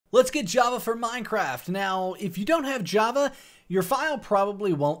Let's get Java for Minecraft. Now, if you don't have Java, your file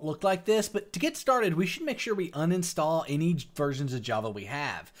probably won't look like this, but to get started, we should make sure we uninstall any versions of Java we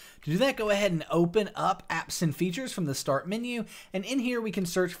have. To do that, go ahead and open up Apps and Features from the Start menu, and in here we can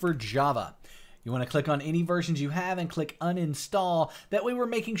search for Java. You want to click on any versions you have and click uninstall. That way we're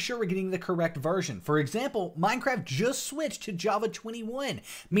making sure we're getting the correct version. For example, Minecraft just switched to Java 21,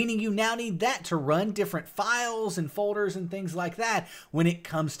 meaning you now need that to run different files and folders and things like that when it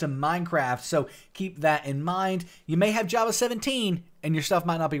comes to Minecraft. So keep that in mind. You may have Java 17 and your stuff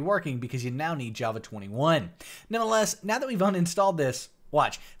might not be working because you now need Java 21. Nonetheless, now that we've uninstalled this,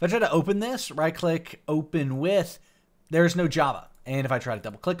 watch. If I try to open this, right click, open with, there's no Java. And if I try to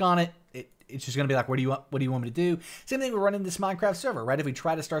double click on it, it's just going to be like, what do you want me to do? Same thing, we're running this Minecraft server, right? If we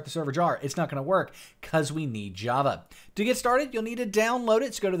try to start the server jar, it's not going to work because we need Java. To get started, you'll need to download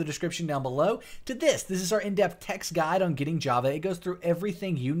it. So go to the description down below to this. This is our in-depth text guide on getting Java. It goes through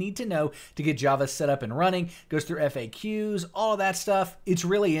everything you need to know to get Java set up and running. Goes through FAQs, all of that stuff. It's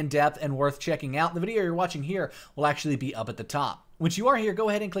really in-depth and worth checking out. The video you're watching here will actually be up at the top. Once you are here, go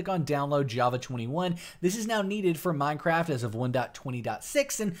ahead and click on Download Java 21. This is now needed for Minecraft as of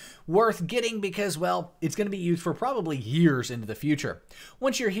 1.20.6 and worth getting because, well, it's going to be used for probably years into the future.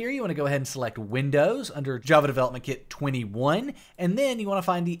 Once you're here, you want to go ahead and select Windows under Java Development Kit 21, and then you want to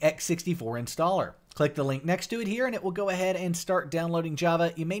find the x64 installer. Click the link next to it here and it will go ahead and start downloading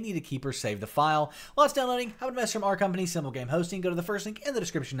Java. You may need to keep or save the file. While it's downloading, have a message from our company, SimpleGameHosting. Go to the first link in the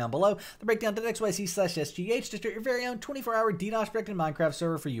description down below. The breakdown.xyz/SGH to start your very own 24-hour DDoS Protected Minecraft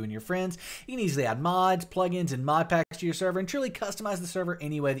server for you and your friends. You can easily add mods, plugins, and mod packs to your server and truly customize the server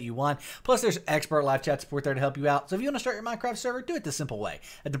any way that you want. Plus, there's expert live chat support there to help you out. So if you want to start your Minecraft server, do it the simple way.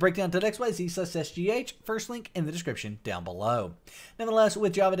 At the breakdown.xyz/SGH, first link in the description down below. Nonetheless,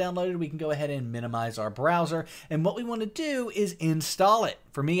 with Java downloaded, we can go ahead and minimize our browser, and what we want to do is install it.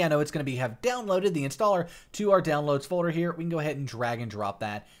 For me, I know it's going to have downloaded the installer to our downloads folder here. We can go ahead and drag and drop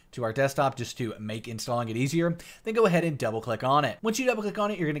that to our desktop just to make installing it easier. Then go ahead and double click on it. Once you double click on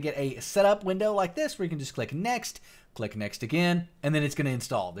it, you're going to get a setup window like this where you can just click next again, and then it's going to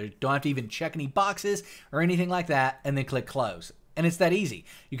install. You don't have to even check any boxes or anything like that, and then click close. And it's that easy.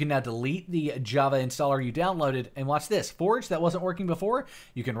 You can now delete the Java installer you downloaded, and watch this. Forge, that wasn't working before,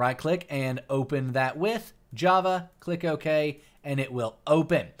 you can right click and open that with Java, click OK, and it will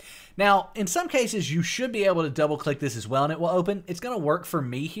open. Now, in some cases, you should be able to double click this as well and it will open. It's going to work for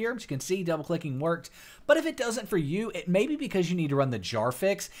me here. As you can see, double clicking worked. But if it doesn't for you, it may be because you need to run the jar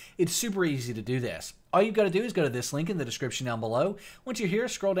fix. It's super easy to do this. All you've got to do is go to this link in the description down below. Once you're here,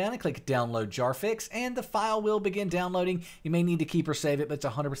 scroll down and click Download Jar Fix, and the file will begin downloading. You may need to keep or save it, but it's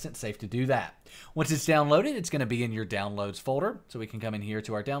 100% safe to do that. Once it's downloaded, it's going to be in your Downloads folder. So we can come in here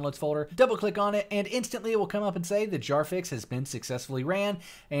to our Downloads folder, double click on it, and instantly it will come up and say the jar fix has been successfully ran,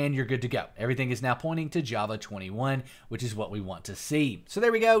 and you're good to go. Everything is now pointing to Java 21, which is what we want to see. So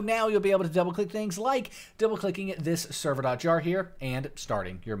there we go. Now you'll be able to double click things like double clicking this server.jar here and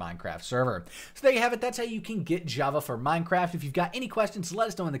starting your Minecraft server. So there you have it. That's how you can get Java for Minecraft. If you've got any questions, let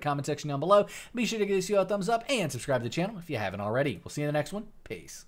us know in the comment section down below. Be sure to give this video a thumbs up and subscribe to the channel if you haven't already. We'll see you in the next one. Peace.